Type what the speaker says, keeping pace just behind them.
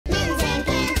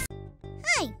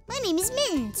Hi, my name is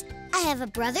Mittens. I have a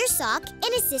brother sock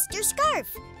and a sister scarf.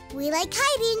 We like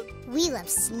hiding. We love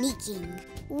sneaking.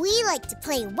 We like to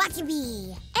play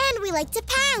wacky-bee. And we like to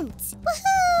pounce.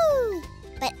 Woohoo!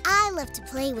 But I love to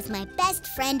play with my best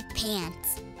friend,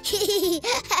 Pants.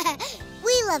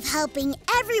 We love helping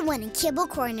everyone in Kibble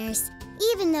Corners.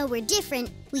 Even though we're different,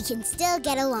 we can still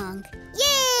get along.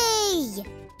 Yay!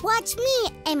 Watch me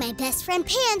and my best friend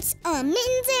Pants on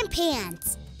Mittens and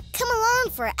Pants. Come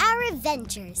along for our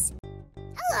adventures.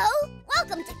 Hello,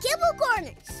 welcome to Kibble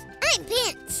Corners. I'm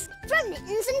Pants from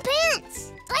Mittens and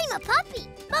Pants. I'm a puppy,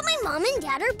 but my mom and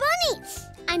dad are bunnies.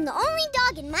 I'm the only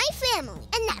dog in my family,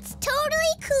 and that's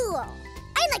totally cool.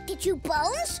 I like to chew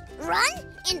bones, run,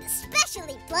 and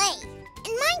especially play.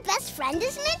 And my best friend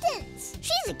is Mittens.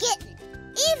 She's a kitten.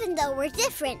 Even though we're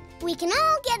different, we can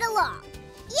all get along.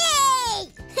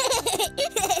 Yay!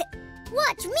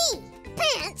 Watch me,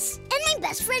 Pants, and my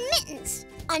best friend Mittens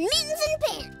on Mittens and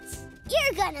Pants.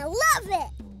 You're gonna love it.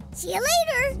 See you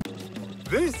later.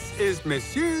 This is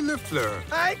Monsieur LaFleur.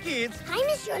 Hi, kids. Hi,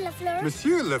 Monsieur LaFleur.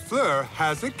 Monsieur LaFleur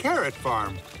has a carrot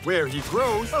farm where he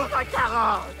grows... Oh, my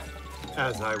carrots!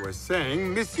 As I was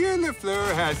saying, Monsieur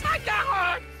LaFleur has... My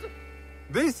carrots!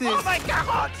 This is... Oh, my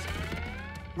carrots!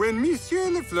 When Monsieur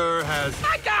LaFleur has...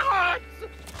 My carrots!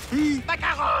 He... My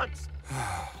carrots!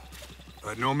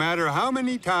 But no matter how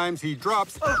many times he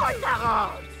drops... Oh, my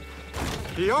carrots!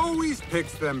 He always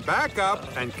picks them back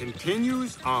up and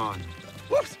continues on.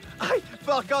 Whoops! I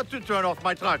forgot to turn off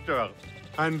my tractor.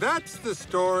 And that's the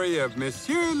story of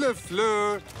Monsieur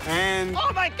LaFleur and...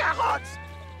 Oh, my carrots!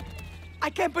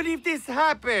 I can't believe this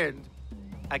happened.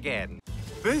 Again.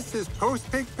 This is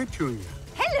Pig Petunia.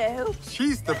 Hello.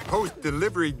 She's the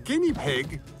post-delivery guinea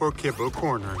pig for Kibble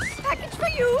Corners. Package for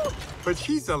you. But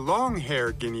she's a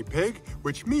long-haired guinea pig,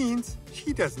 which means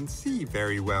she doesn't see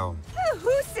very well. Oh,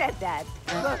 who said that?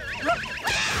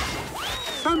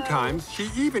 Sometimes she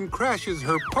even crashes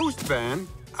her post van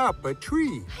up a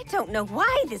tree. I don't know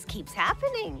why this keeps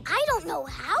happening. I don't know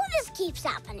how this keeps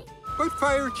happening. But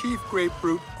Fire Chef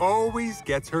Grapefruit always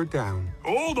gets her down.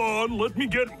 Hold on, let me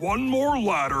get one more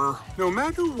ladder. No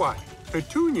matter what,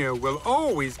 Petunia will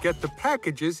always get the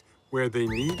packages where they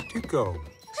need to go.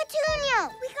 Petunia,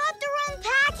 we got the wrong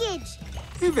package.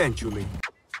 Eventually.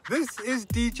 This is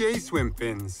DJ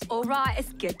Swimfins. All right,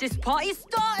 let's get this party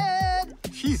started.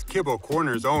 She's Kibble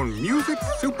Corners' own music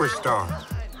superstar.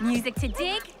 Music to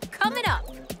dig, coming up.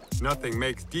 Nothing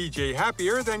makes DJ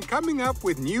happier than coming up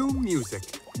with new music.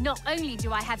 Not only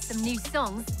do I have some new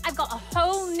songs, I've got a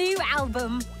whole new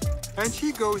album. And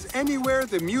she goes anywhere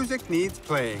the music needs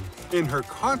playing in her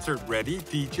concert-ready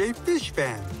DJ Fish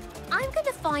van. I'm going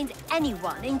to find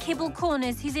anyone in Kibble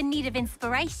Corners who's in need of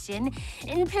inspiration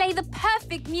and play the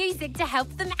perfect music to help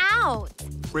them out.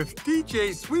 With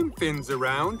DJ Swimfins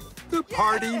around, the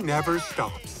party never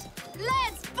stops.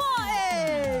 Let's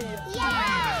party!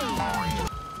 Yeah!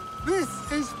 This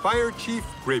is Fire Chef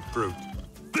Grapefruit.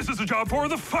 This is a job for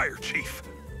the fire chief.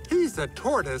 He's a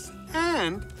tortoise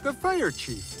and the fire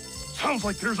chief. Sounds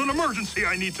like there's an emergency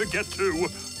I need to get to.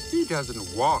 He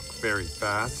doesn't walk very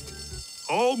fast.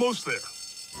 Almost there.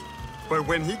 But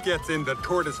when he gets in the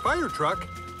tortoise fire truck,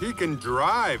 he can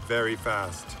drive very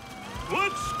fast.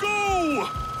 Let's go!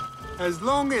 As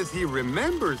long as he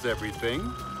remembers everything.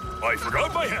 I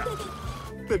forgot my hat.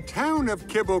 The town of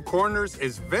Kibble Corners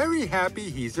is very happy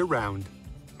he's around.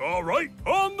 All right,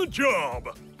 on the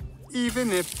job.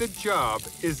 Even if the job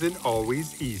isn't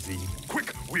always easy.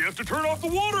 Quick, we have to turn off the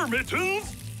water,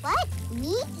 Mittens. What?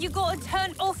 Me? You got to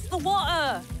turn off the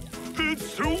water.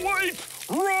 It's too late.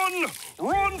 Run!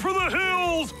 Run for the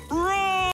hills! Run!